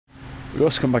We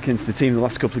also come back into the team the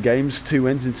last couple of games, 2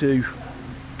 wins and 2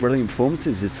 brilliant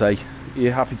performances, I'd say. Are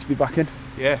you happy to be back in?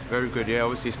 Yeah, very good. Yeah,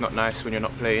 obviously it's not nice when you're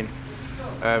not playing.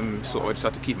 Sort of just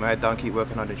had to keep my head down, keep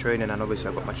working on the training, and obviously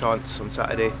I got my chance on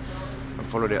Saturday and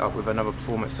followed it up with another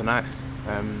performance tonight,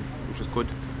 which was good.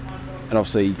 And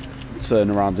obviously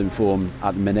turning around in form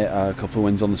at the minute, a couple of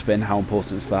wins on the spin, how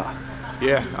important is that?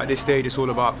 Yeah, at this stage it's all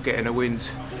about getting the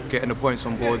wins, getting the points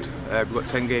on board. We've got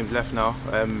 10 games left now.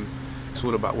 It's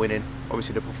all about winning.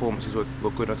 Obviously the performances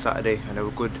were good on Saturday and they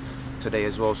were good today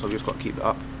as well, so we've just got to keep it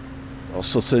up. Well,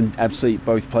 Sutton, FC,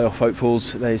 both playoff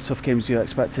hopefuls. Are they tough games you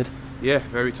expected? Yeah,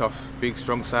 very tough. Big,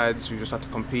 strong sides. We just had to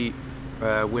compete,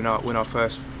 win our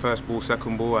first ball,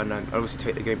 second ball, and then obviously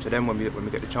take the game to them when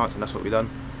we get the chance, and that's what we've done.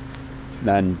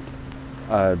 Then,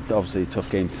 obviously a tough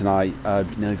game tonight.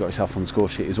 Nearly got yourself on the score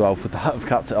sheet as well. Would that have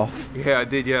capped it off? Yeah, I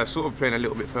did. Yeah, sort of playing a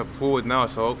little bit further forward now,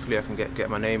 so hopefully I can get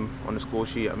my name on the score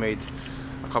sheet. I made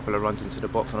a couple of runs into the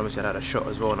box, and obviously I had a shot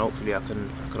as well, and hopefully I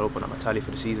can open up my tally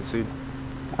for the season soon.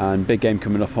 And big game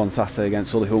coming up on Saturday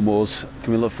against Solihull Moors.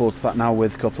 Can we look forward to that now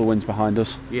with a couple of wins behind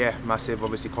us? Yeah, massive.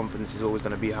 Obviously confidence is always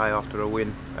going to be high after a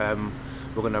win.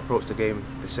 We're going to approach the game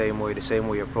the same way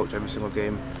you approach every single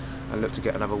game, and look to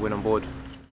get another win on board.